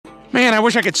Man, I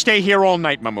wish I could stay here all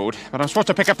night, Mahmoud, but I'm supposed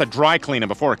to pick up the dry cleaner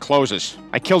before it closes.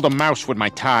 I killed a mouse with my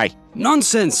tie.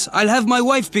 Nonsense! I'll have my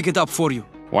wife pick it up for you.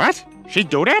 What? She'd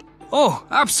do that? Oh,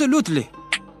 absolutely.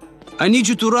 I need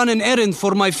you to run an errand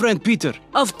for my friend Peter.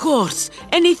 Of course.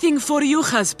 Anything for you,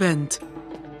 husband.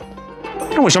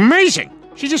 It was amazing.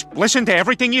 She just listened to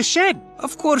everything you said.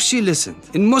 Of course she listened.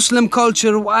 In Muslim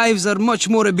culture, wives are much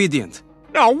more obedient.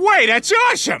 No way, that's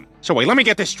awesome! So wait, let me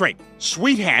get this straight.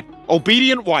 Sweet hat,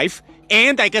 obedient wife,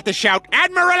 and I get to shout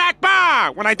Admiral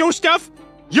Akbar when I do stuff?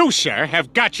 You, sir,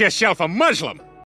 have got yourself a Muslim.